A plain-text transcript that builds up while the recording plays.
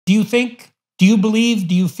Do you believe,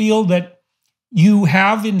 do you feel that you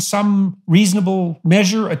have in some reasonable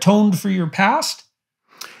measure atoned for your past?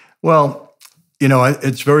 Well,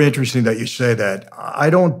 it's very interesting that you say that. I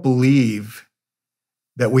don't believe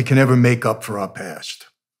that we can ever make up for our past.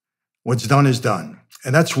 What's done is done.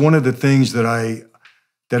 And that's one of the things that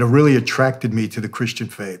have really attracted me to the Christian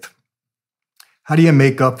faith. How do you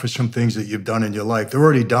make up for some things that you've done in your life? They're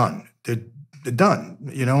already done. They're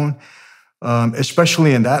done,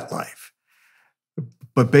 especially in that life.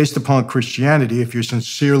 But based upon Christianity, if you're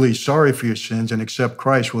sincerely sorry for your sins and accept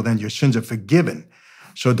Christ, well, then your sins are forgiven.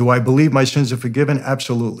 So do I believe my sins are forgiven?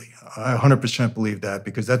 Absolutely. I 100% believe that,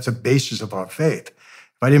 because that's the basis of our faith.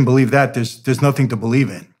 If I didn't believe that, there's nothing to believe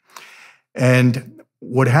in. And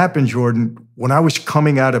what happened, Jordan, when I was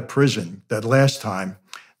coming out of prison that last time,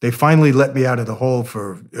 they finally let me out of the hole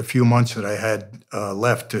for a few months that I had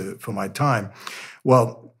left for my time.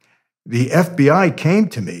 Well, the FBI came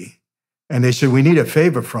to me and they said, we need a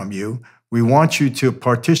favor from you. We want you to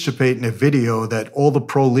participate in a video that all the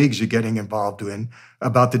pro leagues are getting involved in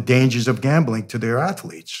about the dangers of gambling to their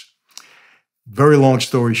athletes. Very long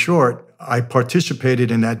story short, I participated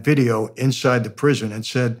in that video inside the prison and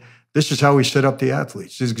said, this is how we set up the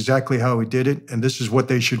athletes. This is exactly how we did it. And this is what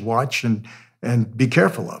they should watch and be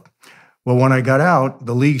careful of. Well, when I got out,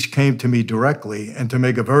 the leagues came to me directly. And to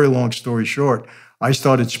make a very long story short, I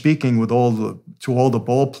started speaking to all the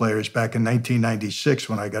ball players back in 1996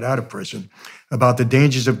 when I got out of prison about the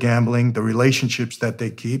dangers of gambling, the relationships that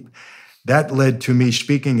they keep. That led to me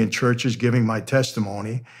speaking in churches, giving my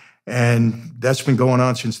testimony. And that's been going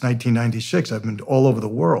on since 1996. I've been all over the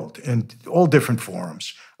world in all different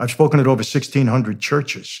forums. I've spoken at over 1,600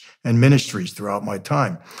 churches and ministries throughout my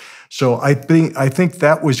time. So I think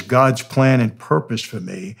that was God's plan and purpose for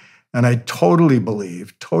me. And I totally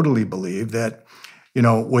believe that,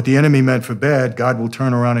 what the enemy meant for bad, God will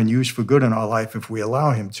turn around and use for good in our life if we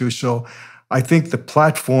allow him to. So I think the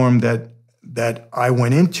platform that I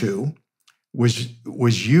went into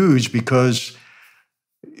was used because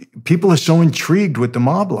people are so intrigued with the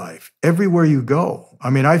mob life everywhere you go. I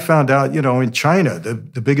mean, I found out, in China,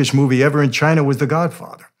 the biggest movie ever in China was The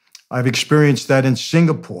Godfather. I've experienced that in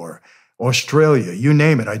Singapore, Australia, you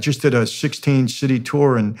name it. I just did a 16-city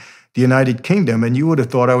tour in the United Kingdom, and you would have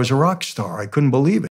thought I was a rock star. I couldn't believe it.